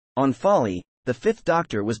On Folly, the Fifth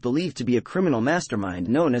Doctor was believed to be a criminal mastermind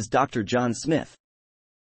known as Dr. John Smith.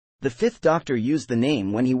 The Fifth Doctor used the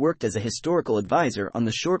name when he worked as a historical advisor on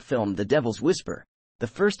the short film The Devil's Whisper, the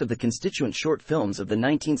first of the constituent short films of the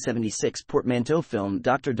 1976 portmanteau film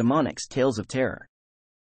Dr. Demonic's Tales of Terror.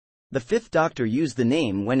 The Fifth Doctor used the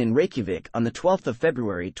name when in Reykjavik on the 12th of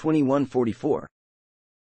February 2144.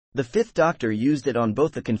 The Fifth Doctor used it on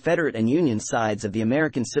both the Confederate and Union sides of the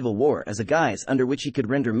American Civil War as a guise under which he could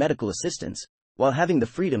render medical assistance, while having the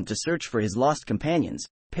freedom to search for his lost companions,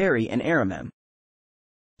 Perry and Aramem.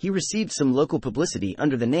 He received some local publicity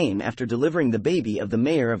under the name after delivering the baby of the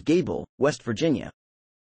mayor of Gable, West Virginia.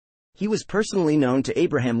 He was personally known to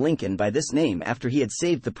Abraham Lincoln by this name after he had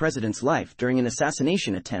saved the president's life during an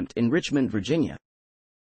assassination attempt in Richmond, Virginia.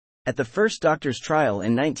 At the first Doctor's trial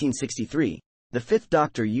in 1963, the Fifth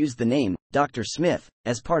Doctor used the name, Dr. Smith,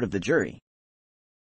 as part of the jury.